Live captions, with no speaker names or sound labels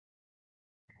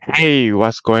Hey,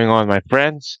 what's going on, my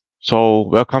friends? So,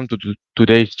 welcome to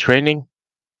today's training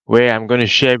where I'm going to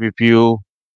share with you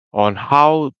on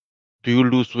how do you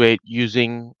lose weight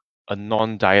using a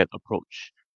non-diet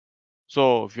approach.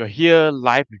 So, if you're here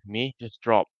live with me, just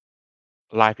drop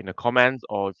live in the comments,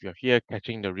 or if you're here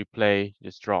catching the replay,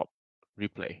 just drop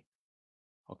replay.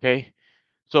 Okay?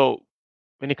 So,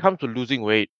 when it comes to losing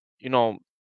weight, you know,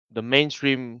 the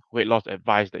mainstream weight loss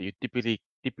advice that you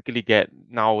typically get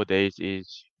nowadays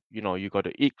is, you got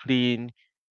to eat clean.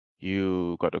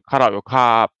 You got to cut out your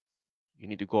carb. You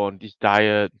need to go on this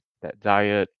diet, that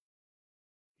diet.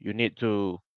 You need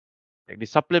to take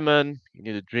this supplement. You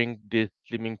need to drink this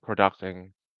slimming products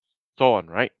and so on,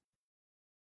 right?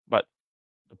 But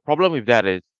the problem with that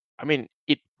is, I mean,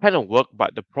 it kind of work,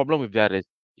 but the problem with that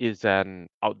is an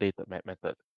outdated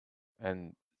method,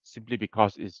 and simply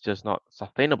because it's just not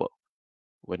sustainable.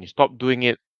 When you stop doing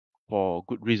it for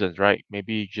good reasons, right?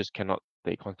 Maybe you just cannot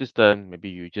stay consistent. Maybe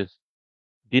you just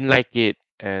didn't like it,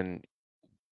 and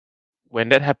when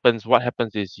that happens, what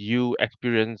happens is you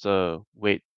experience a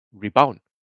weight rebound.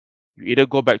 You either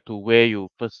go back to where you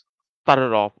first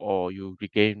started off or you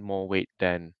regain more weight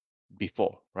than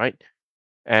before, right?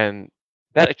 And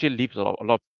that actually leaves a lot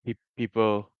of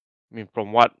people. I mean,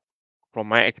 from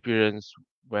my experience,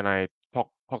 when I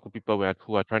talk to people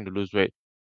who are trying to lose weight,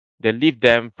 they leave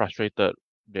them frustrated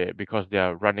because they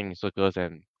are running in circles,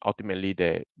 and ultimately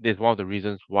there's one of the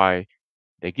reasons why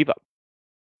they give up.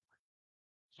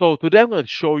 So today I'm going to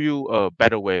show you a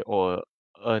better way or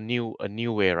a new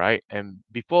way, right? And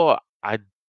before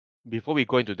we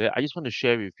go into that, I just want to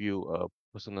share with you a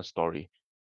personal story.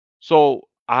 So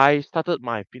I started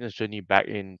my fitness journey back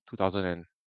in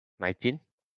 2019.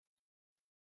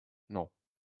 No,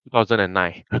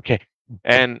 2009. Okay.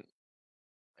 And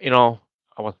you know,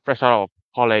 I was fresh out of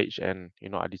college, and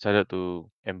I decided to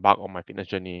embark on my fitness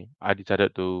journey. I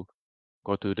decided to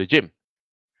go to the gym.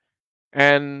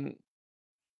 And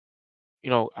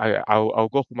I'll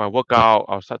go for my workout.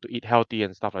 I'll start to eat healthy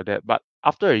and stuff like that. But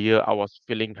after a year, I was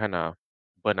feeling kind of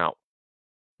burnout.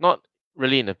 Not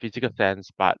really in a physical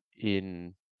sense, but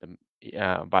in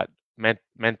the but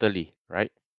mentally,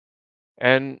 right?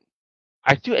 And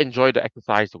I still enjoy the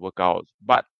exercise, the workouts,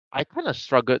 but I kind of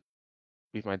struggled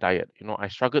with my diet. I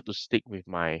struggled to stick with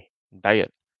my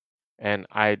diet, and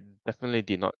I definitely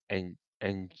did not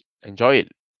enjoy it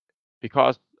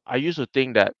because I used to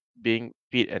think that being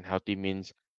fit and healthy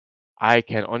means I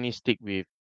can only stick with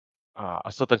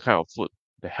a certain kind of food,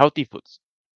 the healthy foods,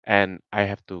 and I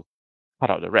have to cut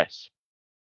out the rest.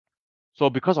 So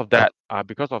because of that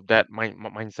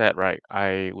mindset, right,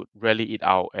 I would rarely eat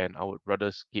out, and I would rather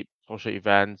skip social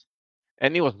events.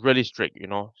 And it was really strict,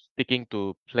 sticking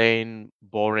to plain,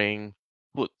 boring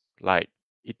food like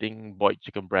eating boiled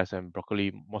chicken breast and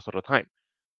broccoli most of the time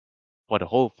for the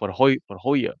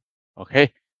whole year.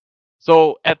 Okay,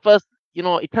 so at first,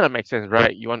 it kind of makes sense,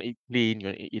 right? You want to eat clean, you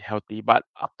want to eat healthy, but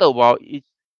after a while, it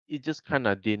just kind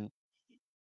of didn't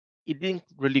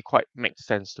really quite make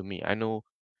sense to me. I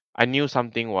knew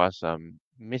something was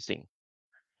missing,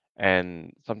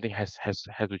 and something has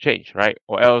to change, right?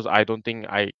 Or else I don't think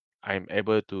I'm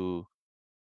able to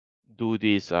do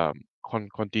this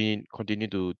continue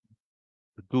to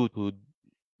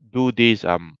do this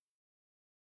um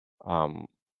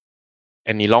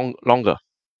any longer.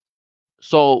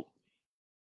 So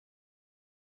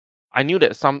I knew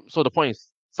that so the point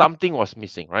is something was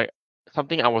missing, right?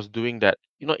 Something I was doing that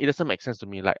it doesn't make sense to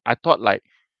me. Like I thought, like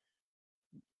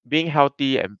being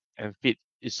healthy and fit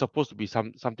is supposed to be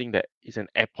something that is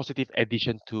a positive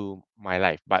addition to my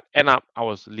life, but end up I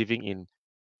was living in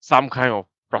some kind of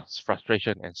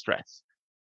frustration and stress.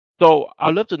 So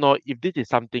I'd love to know if this is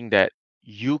something that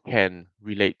you can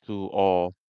relate to,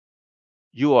 or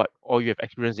you have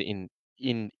experienced in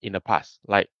the past.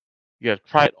 Like you have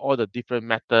tried all the different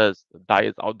methods, the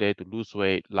diets out there to lose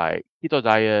weight, like keto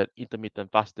diet,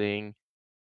 intermittent fasting.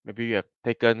 Maybe you have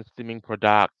taken slimming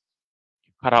products,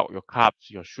 you cut out your carbs,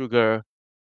 your sugar,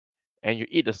 and you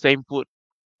eat the same food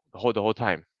the whole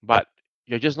time, but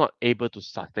you're just not able to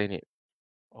sustain it.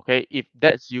 Okay, if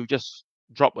that's you, just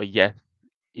drop a yes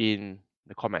in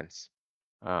the comments.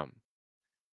 Um,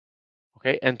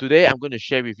 okay, and today I'm going to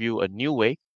share with you a new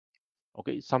way.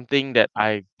 Okay, something that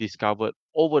I've discovered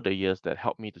over the years that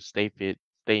helped me to stay fit,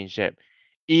 stay in shape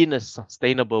in a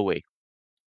sustainable way.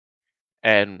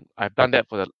 And I've done that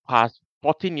for the past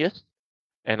 14 years.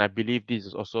 And I believe this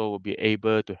is also will be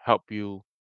able to help you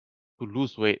to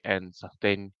lose weight and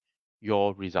sustain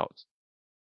your results.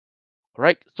 All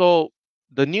right. So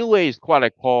the new way is what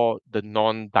I call the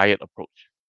non-diet approach.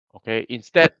 Okay.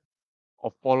 Instead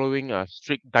of following a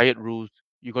strict diet rules,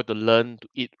 you got to learn to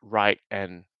eat right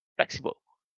and flexible.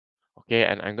 Okay,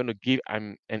 and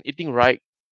and eating right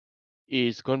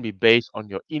is going to be based on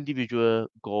your individual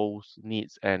goals,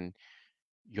 needs, and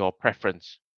your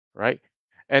preference, right?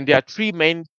 And there are three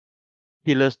main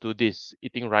pillars to this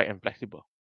eating right and flexible.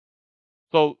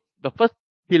 So the first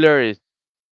pillar is,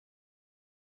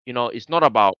 it's not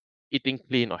about eating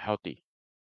clean or healthy.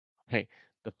 Okay,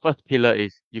 the first pillar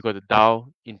is you got to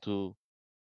dial into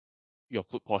your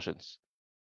food portions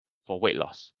for weight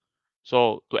loss.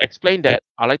 So to explain that,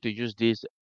 I like to use this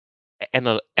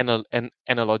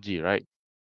analogy, right?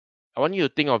 I want you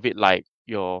to think of it like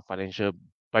your financial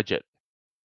budget.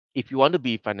 If you want to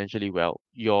be financially well,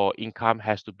 your income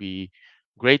has to be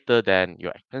greater than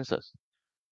your expenses.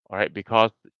 All right,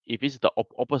 because if it's the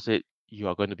opposite, you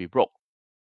are going to be broke.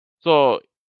 So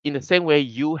in the same way,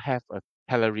 you have a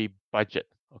calorie budget.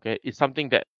 Okay, it's something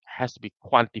that has to be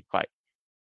quantified.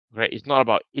 Right, it's not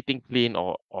about eating clean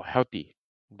or healthy.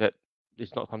 That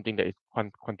is not something that is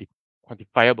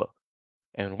quantifiable.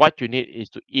 And what you need is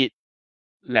to eat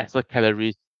lesser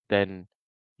calories than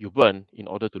you burn in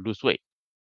order to lose weight.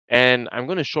 And I'm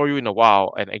going to show you in a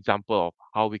while an example of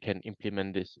how we can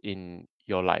implement this in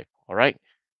your life. All right.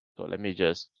 So let me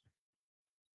just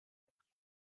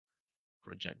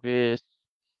project this.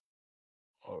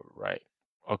 All right.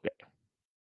 Okay.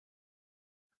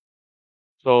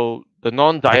 So the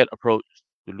non-diet approach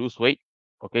to lose weight.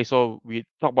 Okay. So we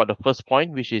talk about the first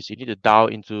point, which is you need to dial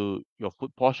into your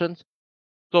food portions.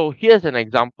 So here's an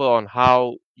example on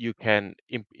how you can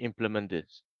implement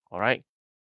this. All right.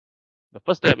 The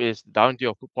first step is down to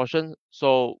your food portion.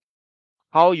 So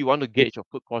how you want to gauge your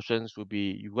food portions will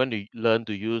be you want to learn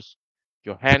to use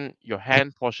your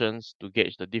hand portions to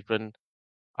gauge the different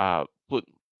food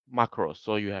macros.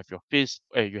 So you have your fist,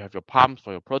 you have your palms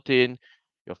for your protein,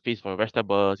 your fist for your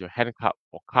vegetables, your hand cup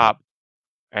for carb,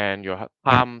 and your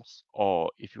palms, or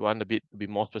if you want a bit to be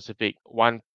more specific,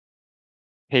 1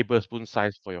 tablespoon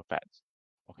size for your fats.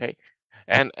 Okay,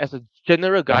 and as a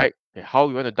general guide, okay, how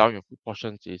you want to down your food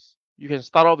portions is you can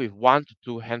start off with 1 to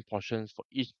 2 hand portions for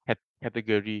each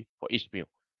category for each meal,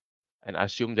 and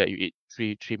assume that you eat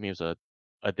three meals a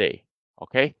day.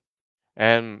 Okay,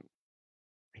 and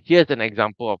here's an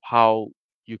example of how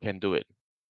you can do it.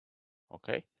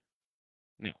 Okay,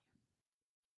 now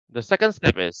the second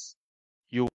step is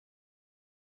you.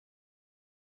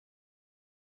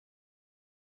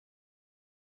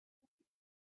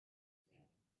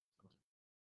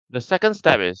 The second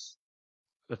step is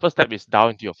the first step is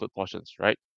down into your food portions,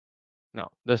 right? Now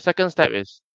the second step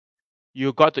is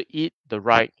you got to eat the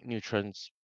right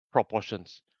nutrients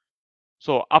proportions.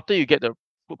 So after you get the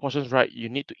food portions right, you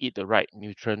need to eat the right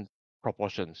nutrient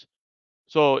proportions.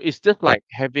 So it's just like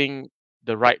having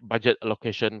the right budget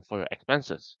allocation for your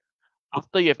expenses.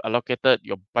 After you have allocated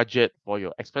your budget for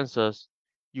your expenses,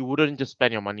 you wouldn't just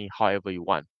spend your money however you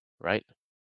want, right?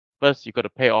 First, you got to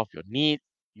pay off your needs,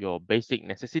 your basic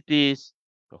necessities,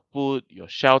 your food, your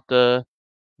shelter.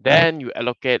 Then you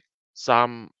allocate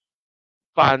some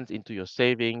funds into your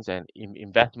savings and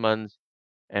investments.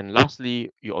 And lastly,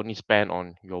 you only spend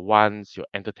on your wants, your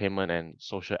entertainment, and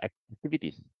social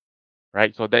activities,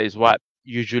 right? So that is what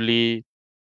usually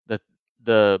the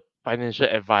the financial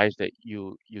advice that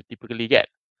you typically get,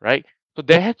 right? So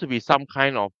there has to be some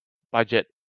kind of budget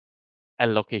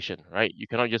allocation, right? You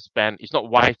cannot just spend. It's not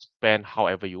wise to spend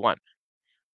however you want,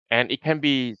 and it can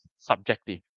be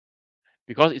subjective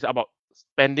because it's about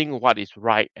spending what is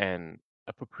right and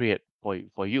appropriate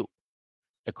for you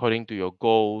according to your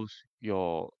goals,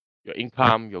 your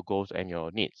income, your goals, and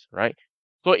your needs, right?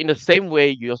 So in the same way,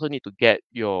 you also need to get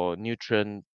your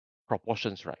nutrient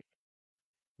proportions right,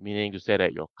 meaning to say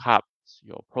that your carbs,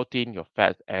 your protein, your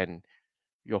fats, and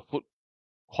your food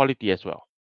quality as well.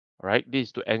 Right? This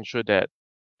is to ensure that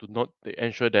to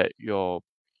ensure that your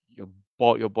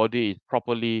your body is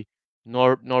properly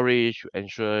nourished. To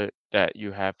ensure that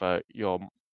you have your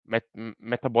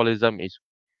metabolism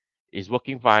is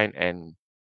working fine, and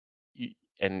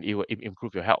it will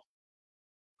improve your health.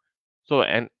 So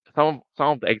and some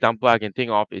of the example I can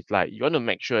think of is like you want to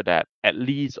make sure that at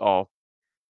least of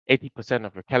 80%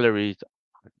 of your calories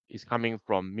is coming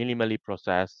from minimally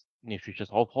processed nutritious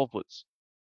whole foods.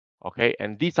 Okay,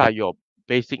 and these are your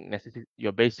basic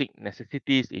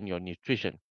necessities in your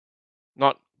nutrition.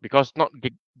 Not because not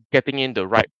getting in the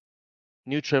right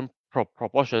nutrient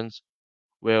proportions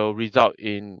will result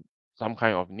in some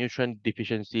kind of nutrient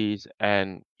deficiencies,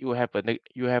 and you have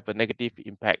a negative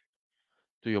impact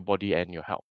to your body and your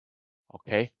health.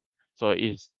 Okay, so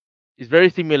it's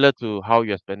very similar to how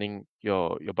you're spending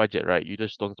your budget, right? You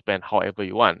just don't spend however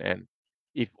you want, and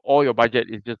if all your budget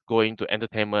is just going to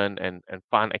entertainment and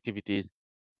fun activities,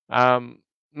 um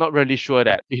not really sure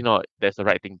that that's the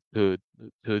right thing to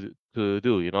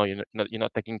do. You're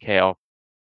not taking care of.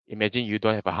 Imagine you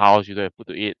don't have a house, you don't have food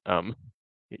to eat.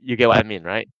 You get what I mean,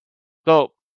 right?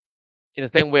 So in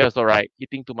the same way also, right,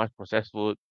 eating too much processed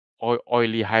food,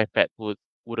 oily, high fat food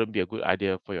wouldn't be a good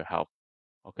idea for your health.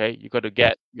 Okay, you got to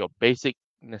get your basic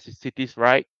necessities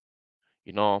right.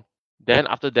 You know, then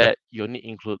after that, you only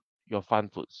include your fun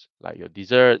foods like your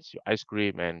desserts, your ice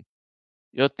cream, and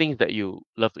things that you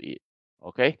love to eat.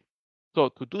 Okay, so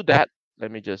to do that,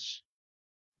 let me just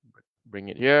bring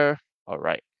it here. All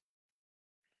right.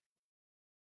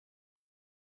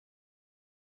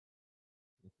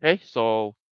 Okay,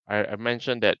 so I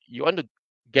mentioned that you want to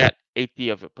get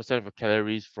 80% of your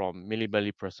calories from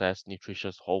minimally processed,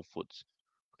 nutritious whole foods.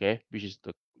 Okay, which is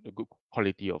the good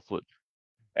quality of food.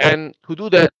 And to do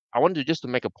that, I want to just to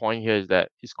make a point here is that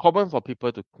it's common for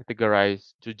people to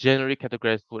generally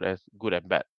categorize food as good and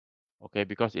bad. Okay,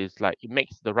 because it's like it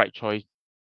makes the right choice.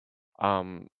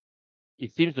 Um,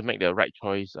 it seems to make the right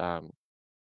choice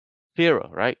clearer,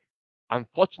 right?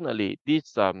 Unfortunately,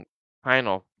 this kind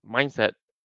of mindset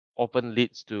often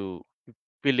leads to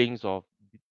feelings of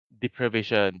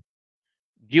deprivation,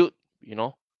 guilt,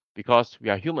 because we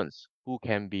are humans who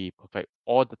can be perfect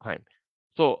all the time.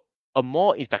 So a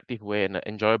more effective way and an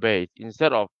enjoyable way is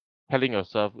instead of telling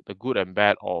yourself the good and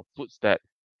bad or foods that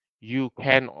you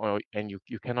can or and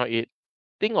you cannot eat,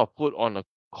 think of food on a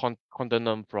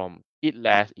continuum from eat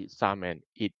less, eat some, and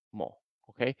eat more.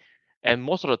 Okay. And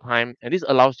most of the time, and this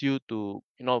allows you to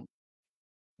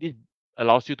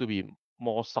be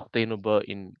more sustainable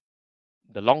in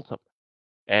the long term.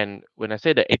 And when I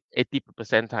say that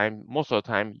 80% time, most of the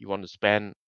time you want to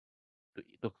spend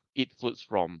to eat foods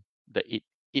from the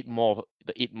eat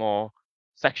more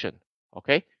section.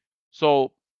 Okay,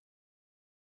 so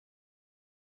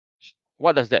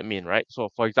what does that mean, right? So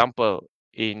for example,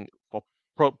 in for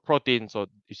protein, so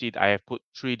you see I have put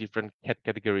three different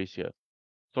categories here.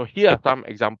 So here are some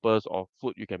examples of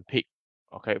food you can pick.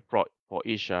 Okay, for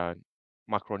each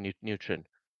macronutrient.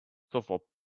 So for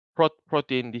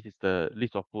protein, this is the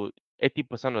list of food.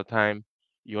 80% of the time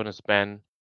you want to spend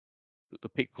to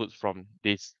pick foods from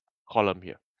this column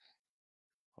here.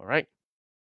 All right.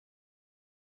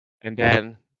 And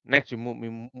then next we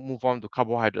move on to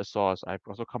carbohydrate source. I've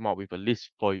also come up with a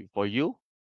list for you.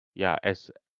 Yeah,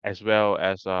 as well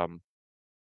as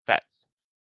fat.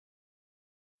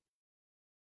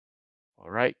 All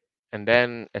right. And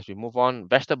then as we move on,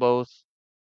 vegetables,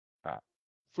 uh,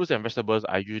 fruits and vegetables.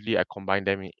 I combine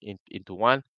them into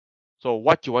one. So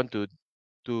what you want to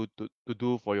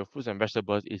do for your fruits and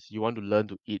vegetables is you want to learn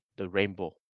to eat the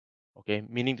rainbow. Okay,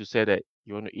 meaning to say that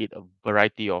you want to eat a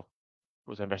variety of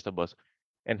fruits and vegetables.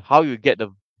 And how you get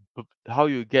the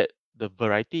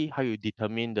variety, how you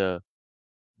determine the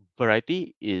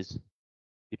variety is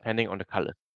depending on the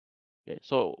color. Okay,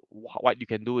 so what you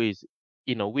can do is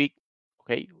in a week,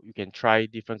 okay, you can try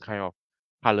different kind of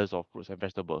colors of fruits and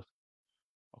vegetables.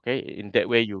 Okay, in that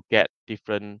way you get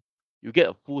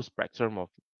a full spectrum of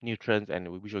nutrients and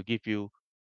which will give you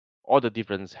all the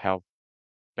different health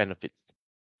benefits.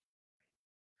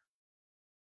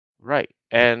 Right.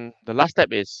 And the last step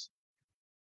is,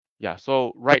 yeah,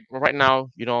 so right now,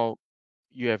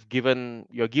 you're given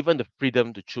the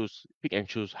freedom to pick and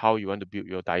choose how you want to build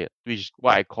your diet, which is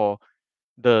what I call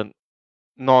the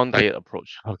non-diet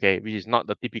approach. Okay, which is not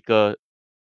the typical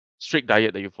strict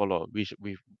diet that you follow, which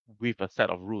with a set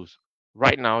of rules.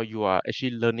 Right now, you are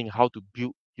actually learning how to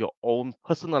build your own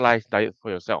personalized diet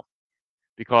for yourself.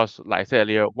 Because, like I said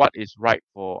earlier, what is right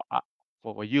for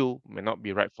you may not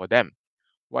be right for them.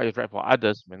 What is right for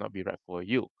others may not be right for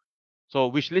you. So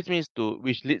which leads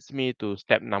me to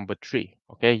step number three.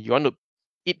 Okay, you want to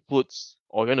eat foods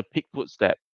or you want to pick foods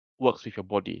that works with your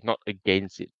body, not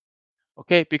against it.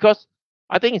 Okay, because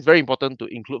I think it's very important to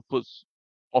include foods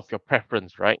of your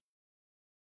preference, right?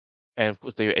 And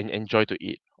foods that you enjoy to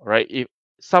eat. All right. If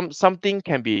something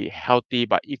can be healthy,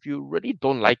 but if you really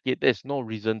don't like it, there's no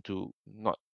reason to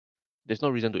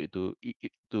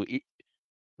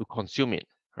consume it,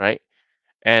 right?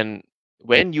 And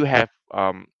when you have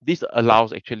this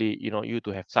allows actually you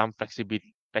to have some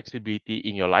flexibility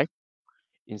in your life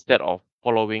instead of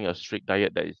following a strict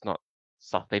diet that is not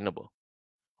sustainable.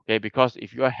 Okay, because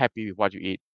if you are happy with what you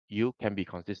eat, you can be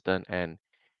consistent and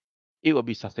it will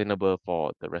be sustainable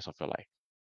for the rest of your life.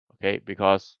 Okay,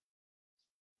 because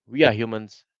we are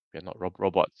humans, we are not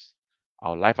robots.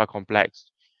 Our life are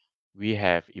complex. We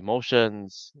have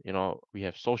emotions, we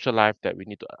have social life that we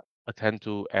need to attend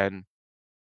to, and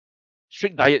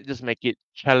strict diet just make it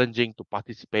challenging to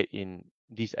participate in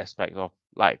these aspects of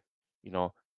life, you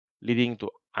know, leading to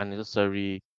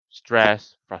unnecessary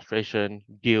stress, frustration,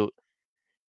 guilt.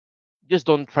 Just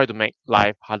don't try to make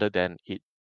life harder than it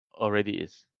already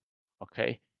is.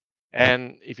 Okay.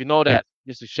 And if you know that,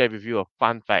 just to share with you a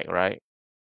fun fact, right?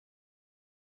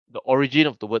 The origin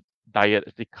of the word diet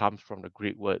actually comes from the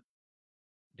Greek word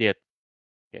diet.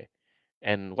 Okay.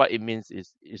 And what it means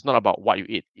is it's not about what you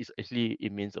eat. It's actually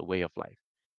it means a way of life.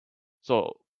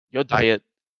 So your diet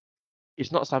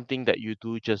is not something that you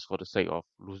do just for the sake of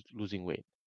losing weight.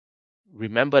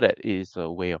 Remember that it is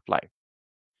a way of life.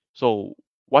 So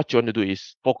what you want to do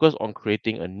is focus on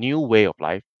creating a new way of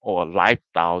life or a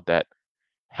lifestyle that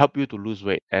help you to lose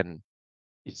weight and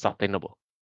is sustainable.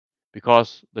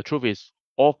 Because the truth is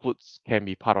all foods can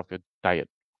be part of your diet.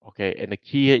 Okay. And the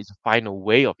key here is to find a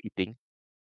way of eating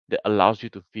that allows you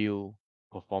to feel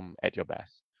perform at your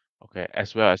best. Okay.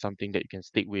 As well as something that you can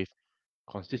stick with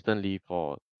consistently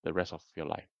for the rest of your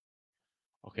life.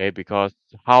 Okay. Because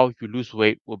how you lose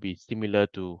weight will be similar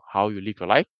to how you live your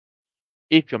life.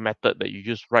 If your method that you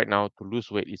use right now to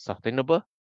lose weight is sustainable,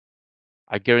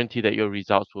 I guarantee that your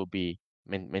results will be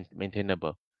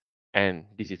maintainable. And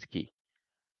this is key,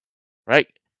 right?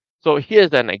 So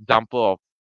here's an example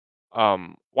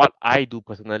of what I do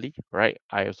personally, right?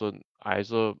 I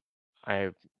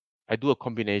I do a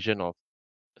combination of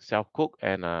self cook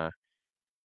and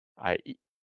I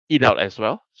eat out as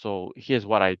well. So here's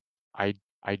what I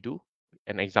I do.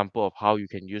 An example of how you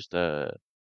can use the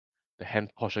hand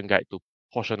portion guide to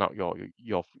portion out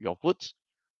your foods.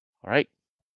 All right.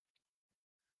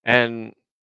 And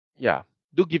yeah,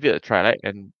 do give it a try, right?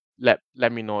 And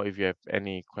let me know if you have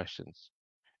any questions.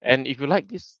 And if you like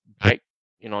this guide,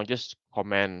 just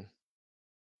comment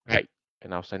guide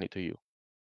and I'll send it to you.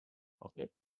 Okay.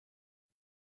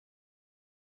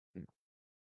 Mm.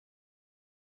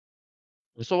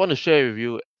 I also want to share with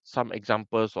you some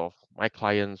examples of my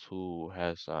clients who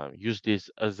has used this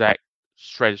exact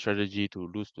strategy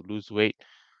to lose weight.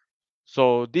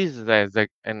 So this is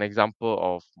an example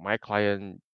of my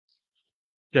client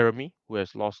Jeremy, who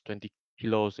has lost 20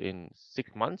 kilos in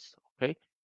 6 months. Okay,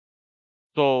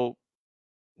 so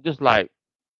just like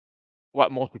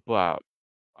what most people are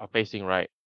facing, right?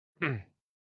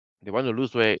 They want to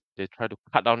lose weight, they try to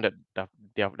cut down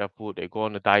their food, they go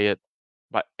on a diet,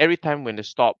 but every time when they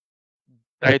stop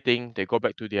dieting, they go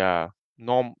back to their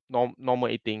normal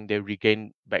eating, they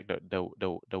regain back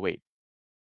the weight.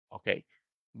 Okay,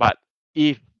 but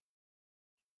if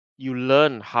you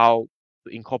learn how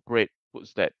to incorporate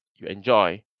foods that you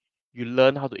enjoy, you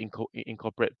learn how to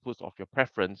incorporate foods of your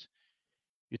preference.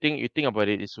 You think about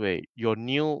it this way: your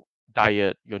new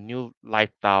diet, your new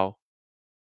lifestyle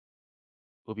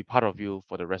will be part of you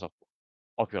for the rest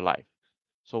of your life.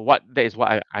 So what that is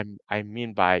what I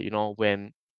mean by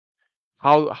when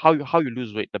how you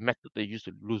lose weight, the method they use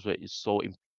to lose weight is so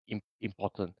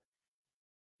important.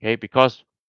 Okay, because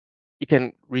it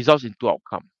can result in two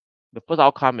outcome. The first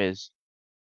outcome is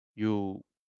you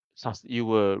you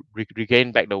will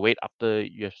regain back the weight after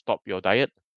you have stopped your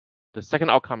diet. The second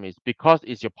outcome is because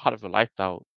it's your part of your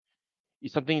lifestyle.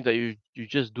 It's something that you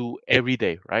just do every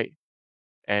day, right?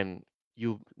 And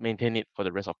you maintain it for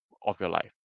the rest of your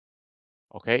life.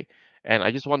 Okay. And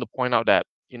I just want to point out that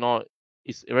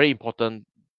it's very important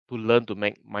to learn to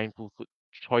make mindful food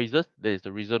choices. That is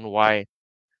the reason why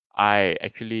I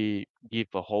actually give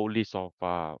a whole list of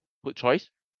food choice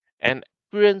and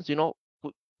experience,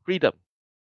 food freedom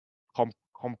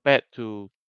compared to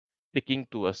sticking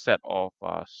to a set of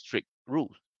strict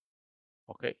rules.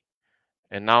 Okay.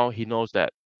 And now he knows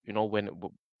that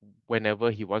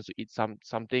whenever he wants to eat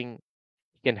something,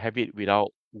 he can have it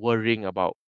without worrying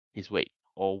about his weight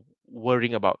or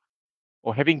worrying about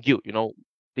or having guilt,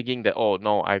 thinking that, oh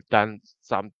no, I've done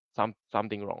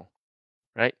something wrong,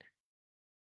 right?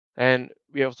 And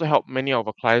we also help many of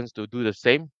our clients to do the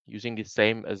same using the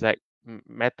same exact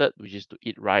method, which is to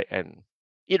eat right. And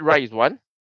eat right is one,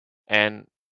 and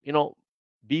you know,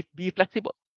 be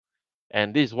flexible.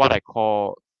 And this is what I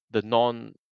call the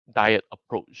non-diet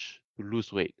approach to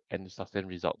lose weight and sustain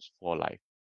results for life.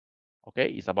 Okay,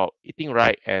 it's about eating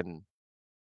right and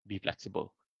be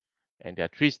flexible. And there are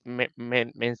three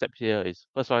main steps here. Is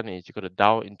first one is you got to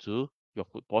down into your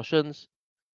food portions.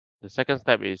 The second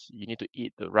step is you need to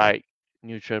eat the right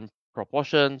nutrient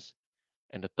proportions.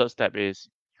 And the third step is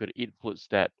you got to eat foods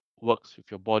that works with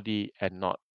your body and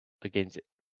not against it.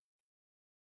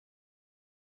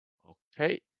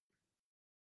 Okay.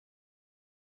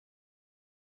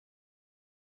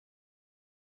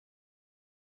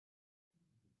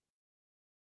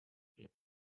 Yeah.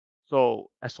 So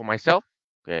as for myself,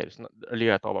 okay, it's not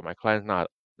earlier I talked about my clients. Now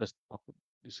let's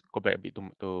go back a bit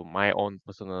to my own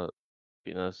personal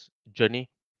fitness journey.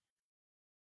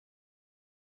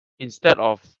 instead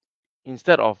of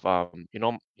instead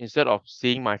of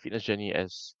seeing my fitness journey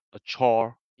as a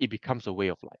chore, it becomes a way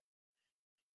of life.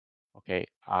 Okay.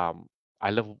 I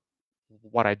love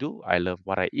what I do. I love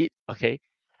what I eat. Okay.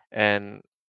 And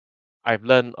I've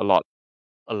learned a lot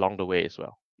along the way as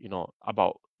well.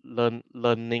 About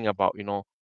learning about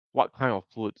what kind of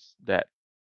foods that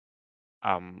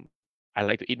um I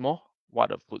like to eat more.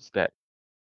 What are foods that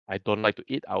I don't like to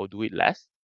eat, I will do it less.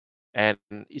 And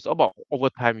it's all about over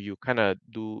time you kind of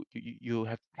do you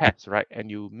have tests, right?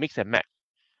 And you mix and match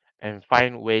and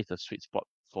find ways the sweet spot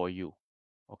for you.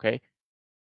 Okay.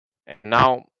 And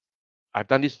now I've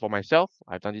done this for myself,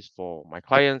 I've done this for my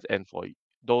clients, and for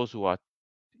those who are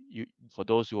you for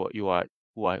those who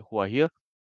are here.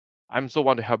 I'm so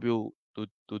want to help you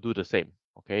to do the same.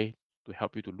 Okay. To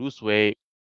help you to lose weight,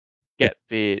 get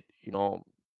fit.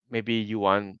 Maybe you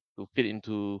want to fit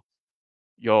into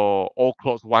your old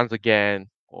clothes once again,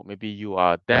 or maybe you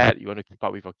are dad, you want to keep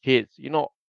up with your kids.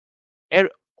 every,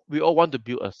 we all want to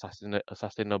build a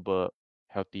sustainable,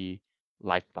 healthy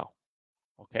lifestyle.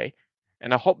 Okay,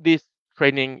 and I hope this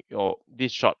training or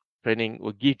this short training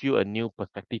will give you a new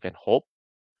perspective and hope.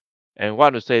 And what I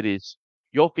want to say is,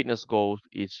 your fitness goals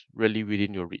is really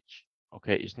within your reach.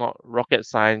 Okay, it's not rocket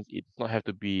science. It does not have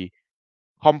to be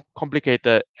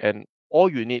complicated, and all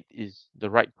you need is the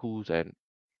right tools and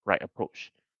right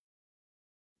approach.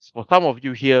 For some of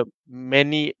you here,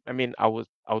 many, I would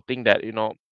think that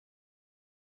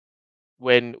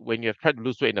when you have tried to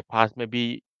lose weight in the past,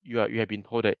 maybe you have been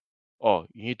told that, oh,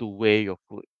 you need to weigh your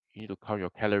food, you need to count your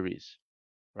calories,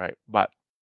 right? But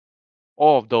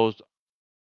all of those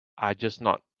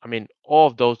all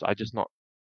of those are just not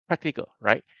practical,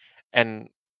 right? And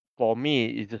for me,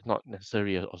 it's just not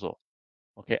necessary also.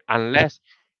 Okay, unless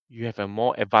you have a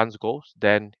more advanced goals,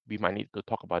 then we might need to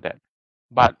talk about that.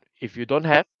 But if you don't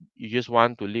have, you just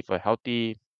want to live a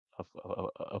healthy,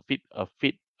 a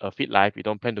fit life. You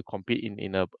don't plan to compete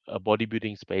in a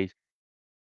bodybuilding space.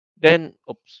 Then,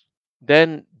 oops,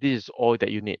 then this is all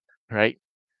that you need, right?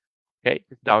 Okay,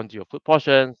 it's down to your food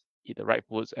portions, eat the right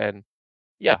foods, and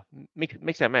yeah,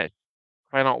 mix and match.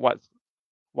 Find out what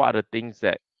are the things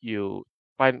that you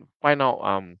find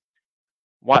out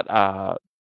what are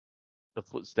the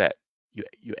foods that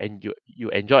you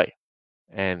enjoy,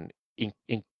 and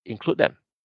include them.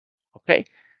 Okay,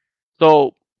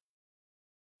 so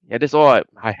yeah, that's all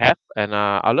I have, and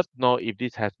I'd love to know if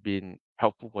this has been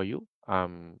helpful for you.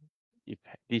 If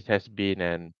this has been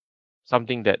an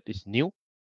something that is new.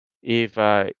 If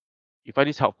you find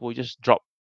this helpful, just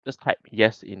type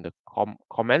yes in the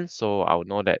comments, so I'll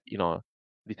know that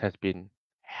this has been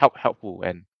helpful.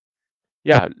 And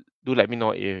yeah, do let me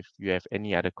know if you have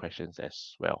any other questions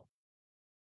as well.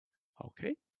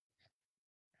 Okay.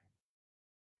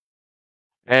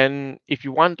 And if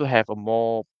you want to have a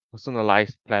more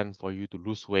personalized plan for you to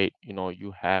lose weight,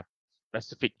 you have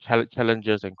specific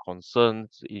challenges and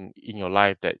concerns in your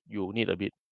life that you need a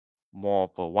bit more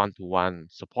of a one-to-one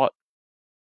support,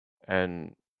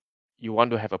 and you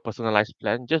want to have a personalized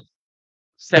plan, just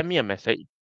send me a message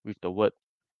with the word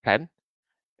plan,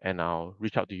 and I'll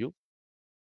reach out to you.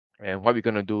 And what we're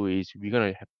going to do is we're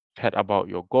going to chat about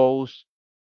your goals,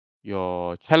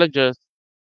 your challenges,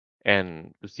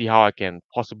 and to see how I can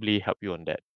possibly help you on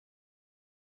that.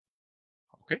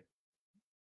 Okay.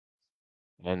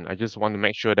 And I just want to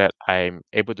make sure that I'm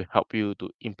able to help you to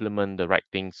implement the right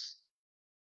things.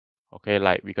 Okay.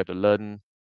 Like we got to learn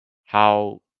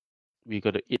how we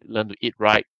got to learn to eat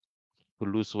right, to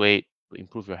lose weight, to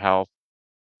improve your health.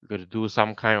 We got to do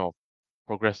some kind of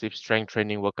progressive strength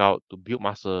training workout to build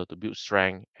muscle, to build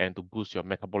strength, and to boost your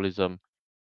metabolism.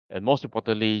 And most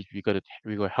importantly, we gonna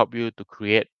help you to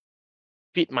create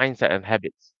fit mindset and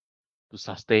habits to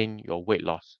sustain your weight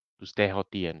loss, to stay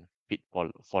healthy and fit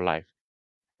for life.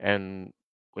 And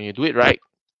when you do it right,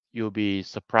 you'll be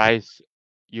surprised.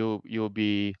 You'll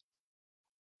be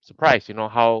surprised,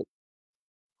 how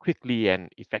quickly and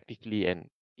effectively, and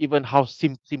even how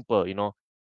simple,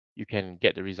 you can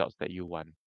get the results that you want.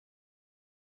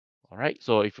 All right.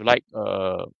 So if you like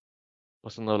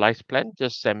personalized plan,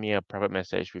 just send me a private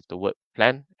message with the word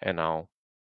plan, and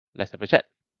let's have a chat.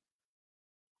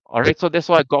 All right, so that's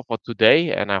what I got for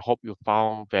today, and I hope you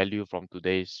found value from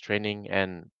today's training.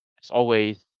 And as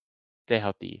always, stay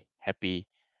healthy, happy,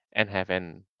 and have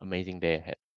an amazing day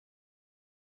ahead.